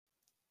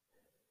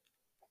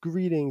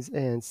Greetings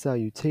and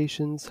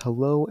salutations,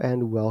 hello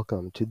and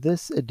welcome to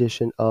this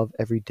edition of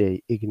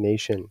Everyday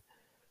Ignatian.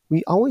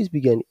 We always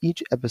begin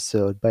each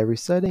episode by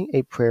reciting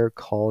a prayer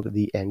called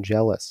the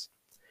Angelus.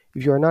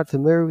 If you are not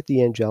familiar with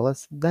the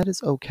Angelus, that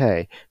is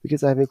okay,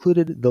 because I've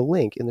included the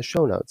link in the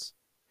show notes.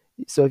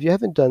 So if you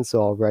haven't done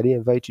so already, I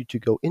invite you to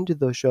go into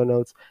those show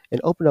notes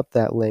and open up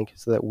that link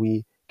so that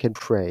we can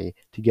pray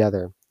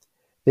together.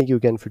 Thank you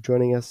again for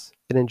joining us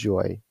and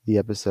enjoy the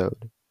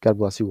episode. God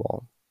bless you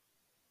all.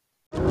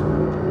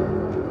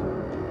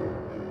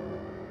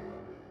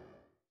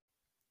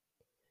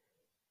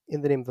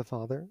 In the name of the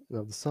Father, and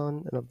of the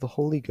Son, and of the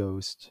Holy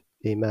Ghost.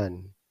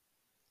 Amen.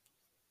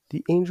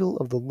 The angel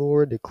of the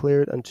Lord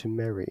declared unto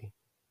Mary,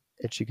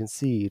 and she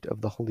conceived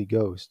of the Holy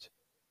Ghost.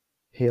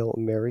 Hail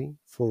Mary,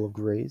 full of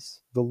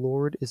grace, the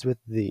Lord is with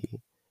thee.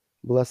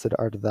 Blessed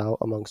art thou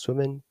amongst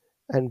women,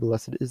 and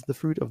blessed is the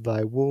fruit of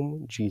thy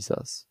womb,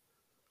 Jesus.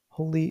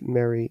 Holy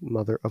Mary,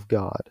 Mother of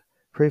God,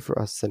 pray for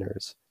us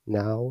sinners,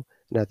 now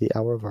and at the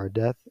hour of our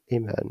death.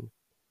 Amen.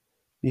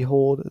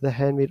 Behold, the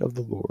handmaid of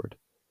the Lord.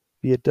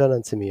 Be it done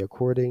unto me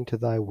according to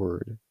thy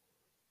word.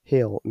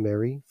 Hail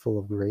Mary, full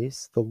of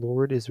grace, the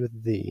Lord is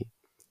with thee.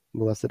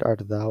 Blessed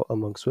art thou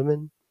amongst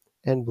women,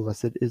 and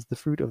blessed is the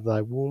fruit of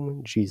thy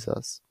womb,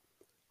 Jesus.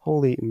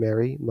 Holy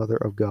Mary, Mother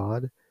of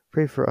God,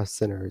 pray for us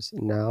sinners,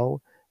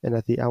 now and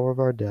at the hour of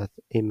our death.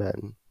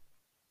 Amen.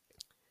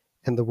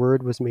 And the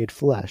Word was made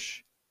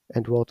flesh,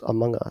 and dwelt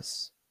among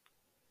us.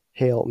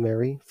 Hail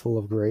Mary, full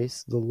of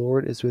grace, the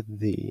Lord is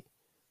with thee.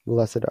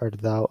 Blessed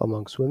art thou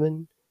amongst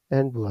women,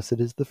 and blessed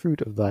is the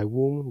fruit of thy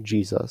womb,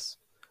 Jesus.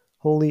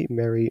 Holy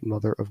Mary,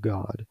 Mother of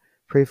God,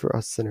 pray for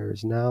us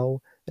sinners now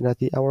and at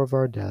the hour of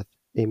our death.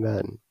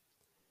 Amen.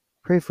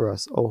 Pray for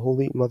us, O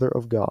Holy Mother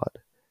of God,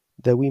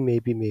 that we may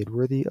be made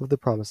worthy of the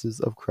promises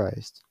of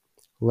Christ.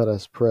 Let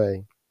us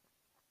pray.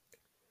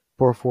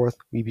 Pour forth,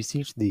 we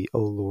beseech thee, O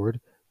Lord,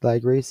 thy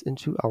grace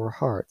into our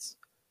hearts,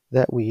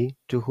 that we,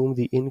 to whom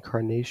the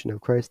incarnation of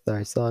Christ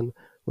thy Son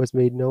was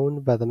made known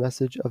by the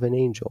message of an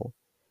angel,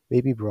 may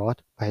be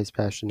brought, by his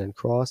passion and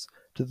cross,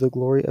 to the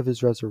glory of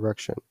his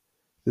resurrection.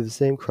 Through the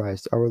same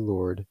Christ our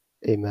Lord.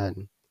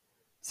 Amen.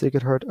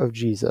 Sacred Heart of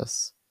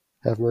Jesus,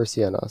 have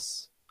mercy on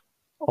us.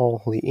 All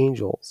holy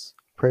angels,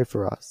 pray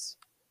for us.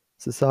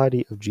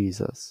 Society of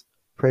Jesus,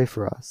 pray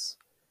for us.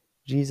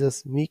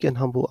 Jesus, meek and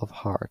humble of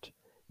heart,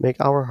 make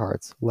our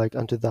hearts like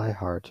unto thy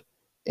heart.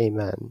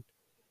 Amen.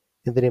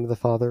 In the name of the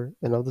Father,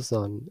 and of the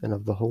Son, and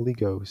of the Holy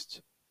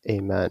Ghost.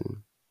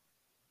 Amen.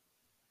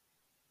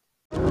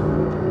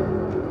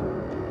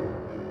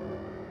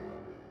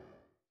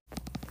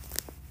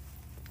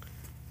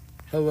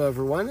 Hello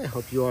everyone, I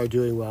hope you are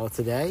doing well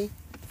today.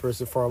 First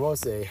and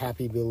foremost, a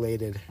happy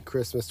belated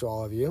Christmas to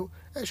all of you.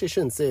 Actually, I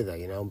shouldn't say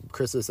that,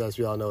 Christmas, as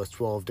we all know, is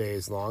 12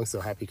 days long, so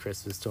happy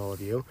Christmas to all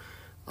of you.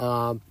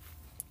 I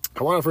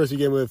want to first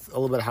begin with a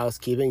little bit of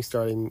housekeeping,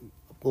 starting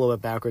a little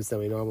bit backwards than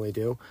we normally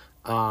do.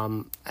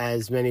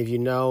 As many of you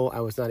know, I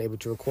was not able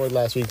to record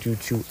last week due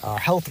to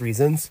health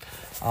reasons.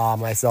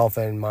 Myself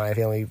and my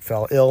family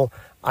fell ill.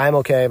 I'm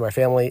okay. My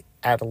family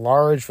at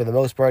large, for the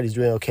most part, is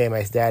doing okay.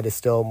 My dad is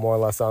still more or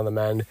less on the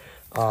mend.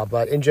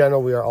 But in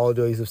general, we are all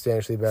doing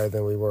substantially better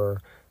than we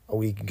were a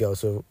week ago.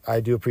 So I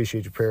do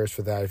appreciate your prayers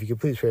for that. If you could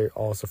please pray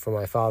also for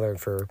my father and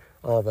for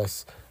all of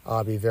us,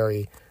 I'll be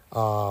very,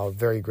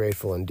 very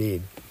grateful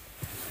indeed.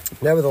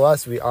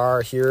 Nevertheless, we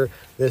are here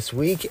this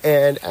week,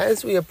 and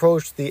as we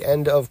approach the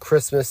end of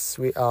Christmas,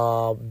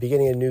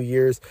 beginning of New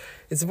Year's,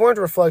 it's important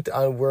to reflect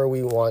on where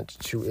we want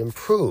to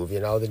improve.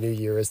 The New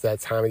Year is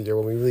that time of year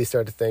when we really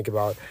start to think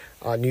about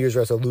New Year's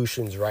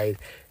resolutions, right?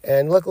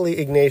 And luckily,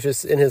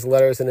 Ignatius, in his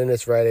letters and in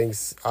his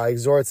writings,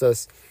 exhorts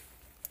us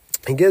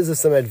and gives us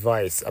some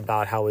advice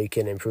about how we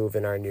can improve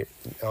in our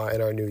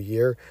new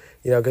year.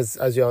 Because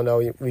as you all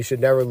know, we should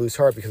never lose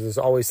heart because there's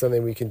always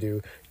something we can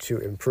do to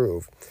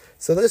improve.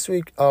 So this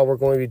week, we're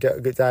going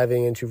to be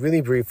diving into, really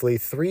briefly,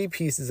 3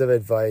 pieces of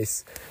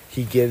advice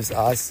he gives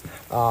us,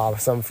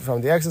 some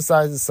from the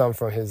exercises, some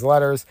from his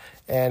letters,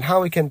 and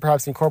how we can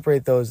perhaps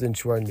incorporate those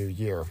into our new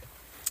year.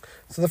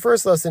 So the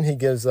first lesson he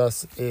gives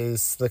us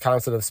is the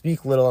concept of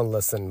speak little and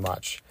listen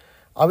much.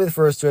 I'll be the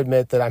first to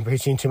admit that I'm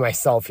preaching to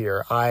myself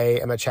here. I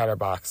am a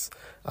chatterbox.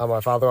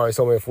 My father always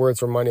told me if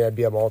words were money, I'd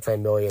be a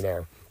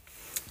multi-millionaire.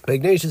 But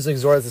Ignatius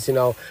exhorts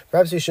us,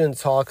 perhaps we shouldn't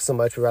talk so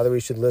much, but rather we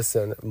should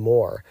listen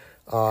more.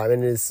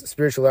 In his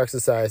spiritual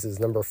exercises,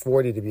 number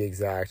 40 to be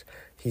exact,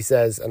 he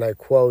says, and I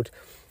quote,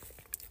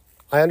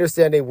 "I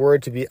understand a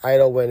word to be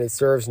idle when it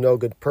serves no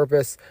good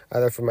purpose,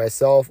 either for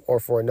myself or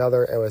for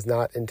another, and was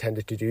not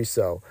intended to do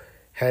so.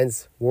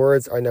 Hence,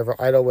 words are never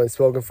idle when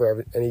spoken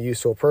for any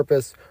useful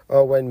purpose,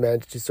 or when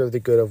meant to serve the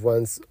good of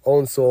one's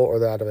own soul or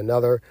that of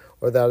another,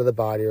 or that of the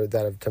body, or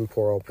that of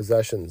temporal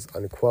possessions,"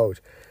 unquote.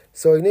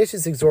 So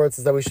Ignatius exhorts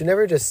us that we should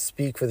never just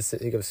speak for the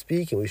sake of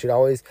speaking. We should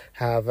always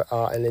have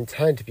an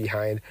intent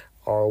behind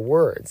our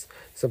words.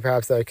 So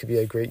perhaps that could be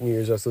a great New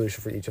Year's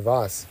resolution for each of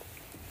us.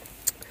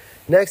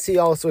 Next, he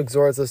also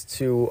exhorts us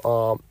to,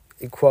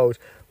 quote,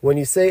 "When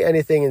you say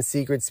anything in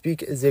secret,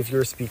 speak as if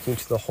you're speaking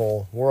to the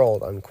whole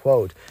world,"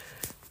 unquote.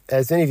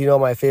 As many of you know,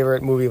 my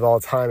favorite movie of all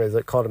time is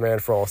called A Man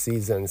for All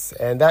Seasons,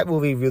 and that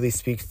movie really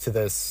speaks to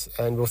this.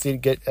 And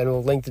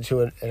we'll link the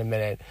two in a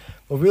minute.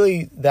 But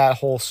really, that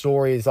whole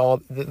story is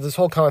this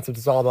whole concept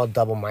is all about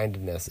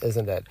double-mindedness,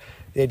 isn't it?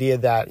 The idea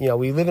that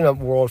we live in a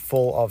world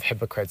full of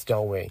hypocrites,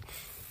 don't we?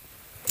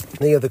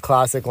 Think of the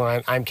classic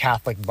line, "I'm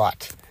Catholic,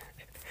 but."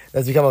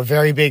 That's become a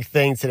very big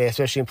thing today,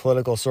 especially in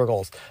political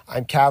circles.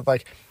 I'm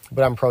Catholic,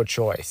 but I'm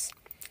pro-choice.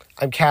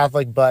 I'm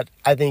Catholic, but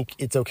I think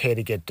it's okay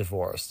to get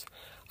divorced.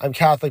 I'm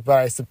Catholic, but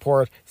I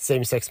support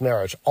same-sex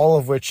marriage, all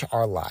of which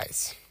are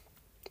lies.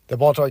 The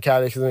Baltimore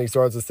Catechism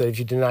exhorts us that if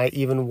you deny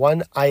even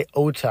one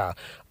iota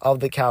of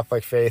the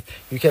Catholic faith,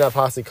 you cannot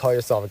possibly call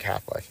yourself a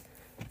Catholic.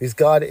 Because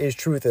God is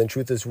truth, and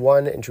truth is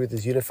one, and truth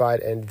is unified,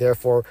 and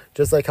therefore,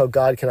 just like how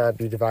God cannot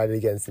be divided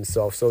against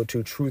himself, so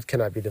too truth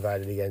cannot be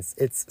divided against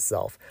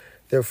itself.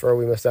 Therefore,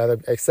 we must either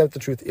accept the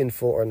truth in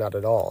full or not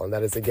at all. And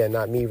that is, again,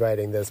 not me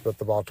writing this, but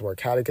the Baltimore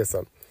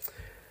Catechism.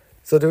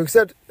 So to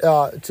accept,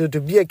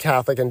 to be a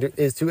Catholic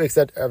is to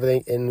accept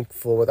everything in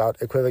full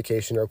without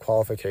equivocation or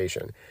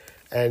qualification.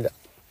 And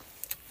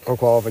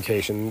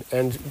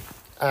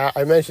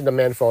I mentioned A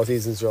Man for All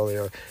Seasons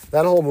earlier.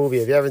 That whole movie,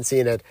 if you haven't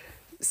seen it,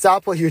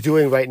 stop what you're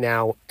doing right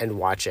now and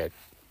watch it.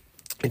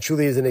 It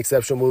truly is an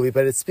exceptional movie,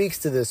 but it speaks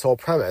to this whole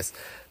premise.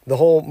 The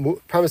whole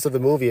premise of the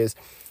movie is,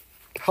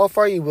 how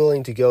far are you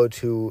willing to go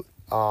to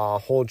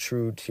hold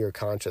true to your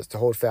conscience, to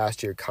hold fast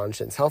to your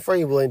conscience? How far are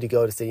you willing to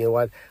go to say, you know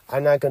what,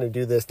 I'm not going to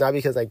do this, not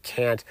because I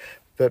can't,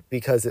 but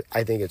because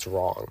I think it's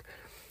wrong.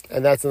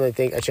 And that's, I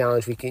think, a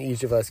challenge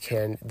each of us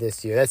can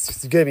this year.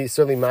 That's going to be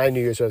certainly my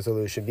New Year's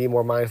resolution, be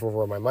more mindful of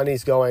where my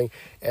money's going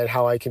and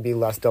how I can be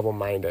less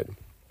double-minded.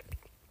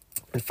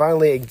 And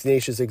finally,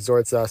 Ignatius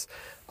exhorts us,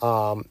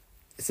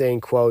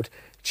 saying, quote,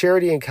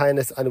 "Charity and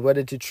kindness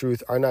unwedded to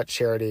truth are not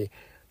charity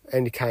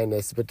and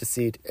kindness, but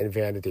deceit and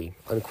vanity,"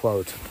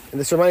 unquote.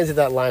 And this reminds me of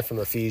that line from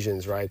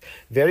Ephesians, right?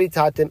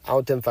 "Veritatem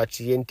autem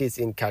facientis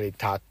in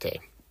caritate."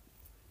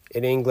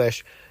 In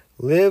English,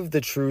 live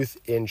the truth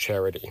in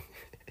charity.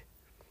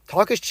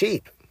 Talk is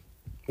cheap.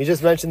 We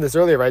just mentioned this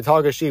earlier, right?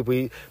 Talk is cheap.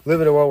 We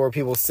live in a world where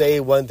people say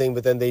one thing,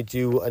 but then they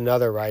do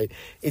another, right?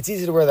 It's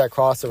easy to wear that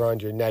cross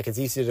around your neck. It's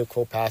easy to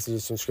quote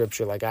passages from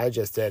Scripture like I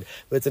just did,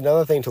 but it's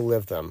another thing to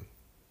live them.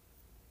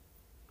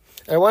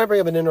 And I want to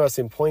bring up an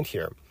interesting point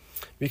here,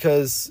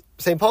 because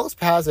St. Paul's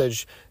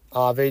passage,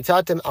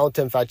 "Veritatem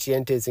autem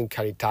facientes in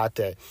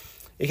caritate,"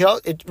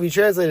 we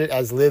translate it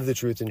as "live the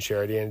truth in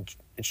charity," and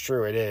it's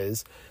true, it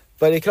is.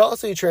 But it could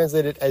also be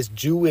translated as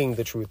 "doing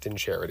the truth in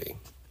charity."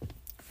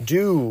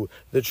 Do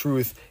the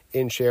truth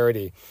in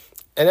charity.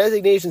 And as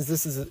Ignatians,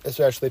 this is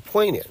especially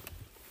poignant,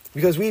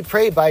 because we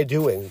pray by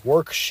doing,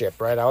 worship,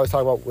 right? I always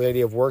talk about the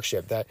idea of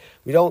worship, that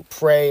we don't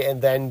pray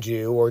and then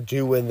do, or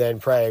do and then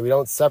pray. We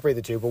don't separate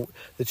the two, but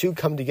the two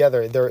come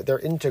together. They're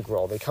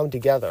integral. They come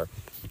together.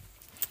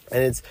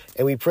 And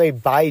we pray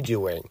by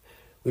doing.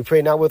 We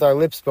pray not with our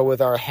lips, but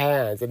with our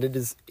hands. And it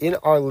is in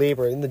our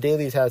labor, in the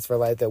daily tasks of our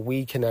life, that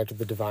we connect with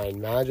the divine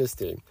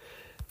majesty.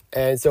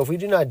 And so if we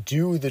do not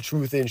do the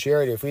truth in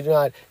charity, if we do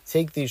not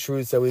take these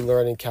truths that we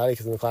learn in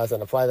catechism class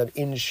and apply them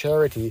in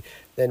charity,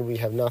 then we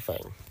have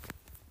nothing.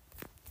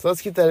 So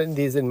let's keep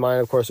these in mind,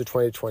 of course, for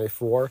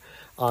 2024.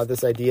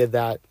 This idea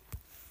that,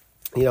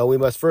 we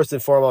must first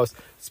and foremost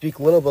speak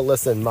little but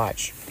listen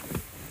much.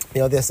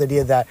 This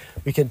idea that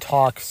we can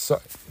talk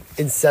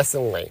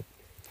incessantly,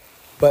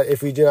 but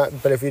if we do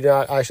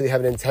not actually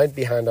have an intent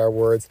behind our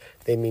words,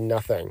 they mean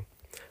nothing.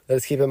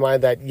 Let's keep in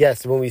mind that,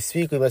 yes, when we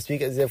speak, we must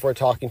speak as if we're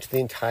talking to the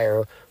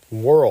entire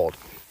world.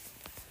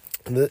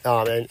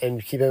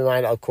 And keep in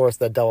mind, of course,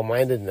 that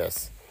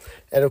double-mindedness.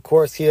 And, of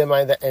course, keep in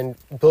mind that, and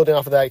building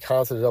off of that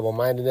concept of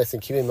double-mindedness,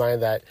 and keep in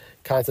mind that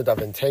concept of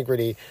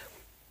integrity,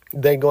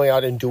 then going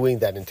out and doing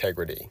that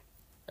integrity.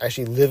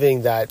 Actually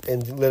living that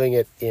and living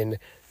it in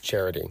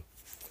charity.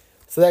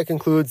 So that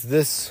concludes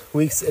this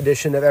week's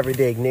edition of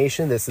Everyday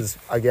Ignatian. This is,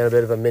 again, a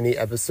bit of a mini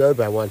episode,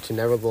 but I want to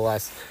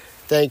nevertheless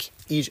thank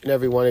each and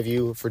every one of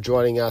you for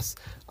joining us.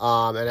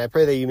 And I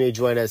pray that you may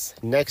join us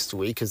next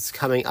week, because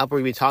coming up, we're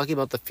going to be talking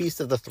about the Feast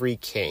of the Three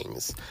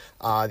Kings,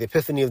 the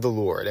Epiphany of the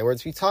Lord. And we're going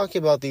to be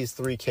talking about these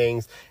three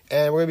kings,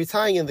 and we're going to be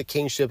tying in the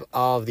kingship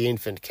of the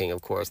infant king,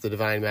 of course, the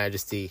divine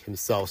majesty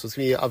himself. So it's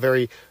going to be a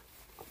very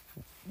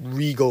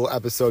regal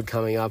episode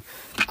coming up.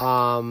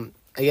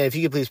 Again, if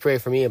you could please pray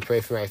for me and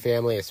pray for my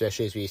family,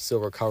 especially as we still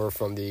recover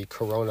from the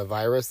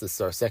coronavirus. This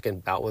is our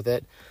second bout with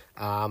it.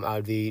 I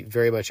would be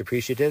very much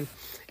appreciative.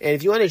 And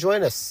if you want to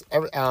join us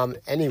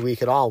any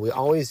week at all, we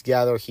always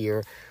gather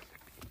here,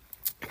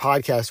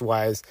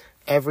 podcast-wise,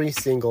 every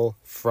single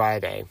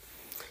Friday.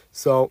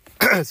 So,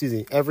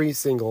 every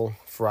single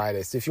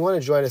Friday. So if you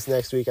want to join us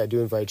next week, I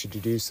do invite you to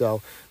do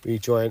so. We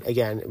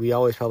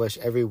always publish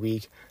every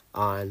week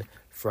on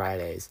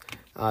Fridays.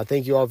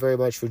 Thank you all very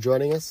much for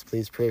joining us.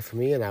 Please pray for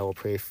me, and I will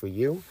pray for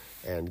you.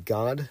 And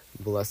God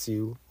bless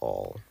you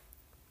all.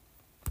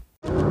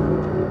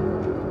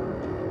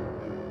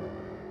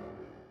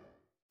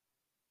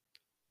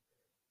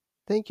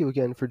 Thank you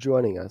again for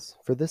joining us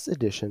for this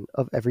edition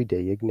of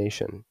Everyday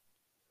Ignatian.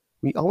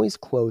 We always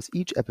close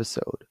each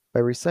episode by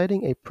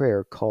reciting a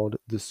prayer called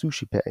the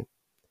Suscipe.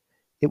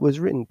 It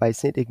was written by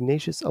St.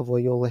 Ignatius of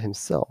Loyola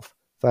himself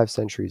 5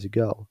 centuries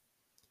ago.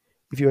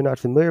 If you are not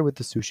familiar with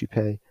the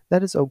Suscipe,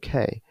 that is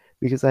okay,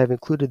 because I have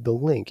included the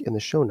link in the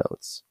show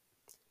notes.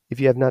 If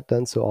you have not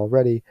done so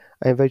already,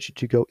 I invite you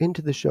to go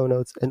into the show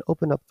notes and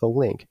open up the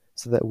link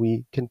so that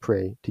we can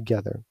pray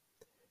together.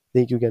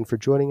 Thank you again for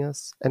joining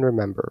us, and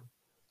remember,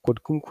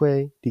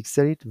 quodcunque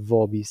dixerit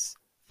vobis,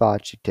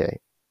 facite.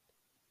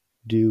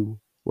 Do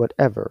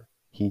whatever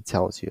he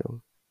tells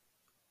you.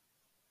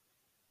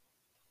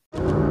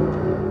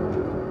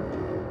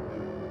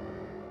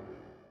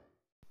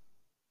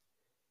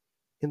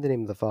 In the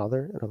name of the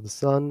Father, and of the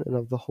Son, and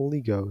of the Holy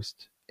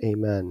Ghost.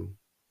 Amen.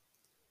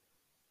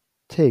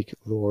 Take,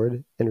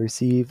 Lord, and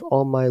receive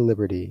all my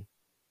liberty,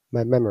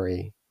 my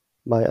memory,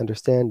 my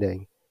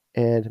understanding,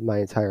 and my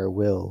entire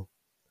will,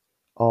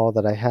 all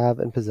that I have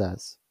and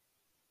possess.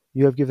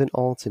 You have given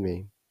all to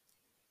me.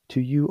 To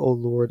you, O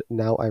Lord,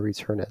 now I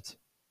return it.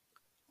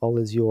 All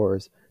is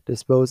yours.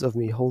 Dispose of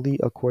me wholly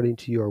according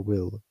to your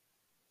will.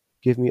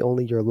 Give me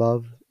only your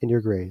love and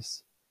your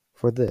grace,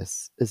 for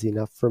this is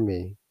enough for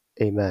me.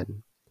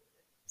 Amen.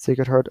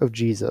 Sacred Heart of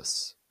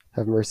Jesus,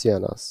 have mercy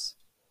on us.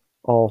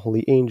 All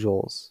holy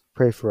angels,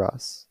 pray for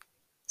us.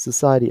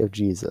 Society of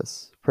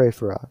Jesus, pray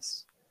for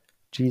us.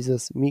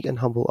 Jesus, meek and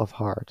humble of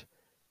heart,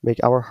 make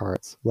our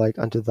hearts like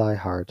unto thy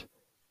heart.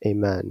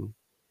 Amen.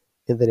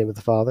 In the name of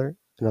the Father,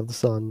 and of the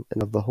Son,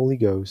 and of the Holy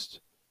Ghost.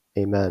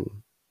 Amen.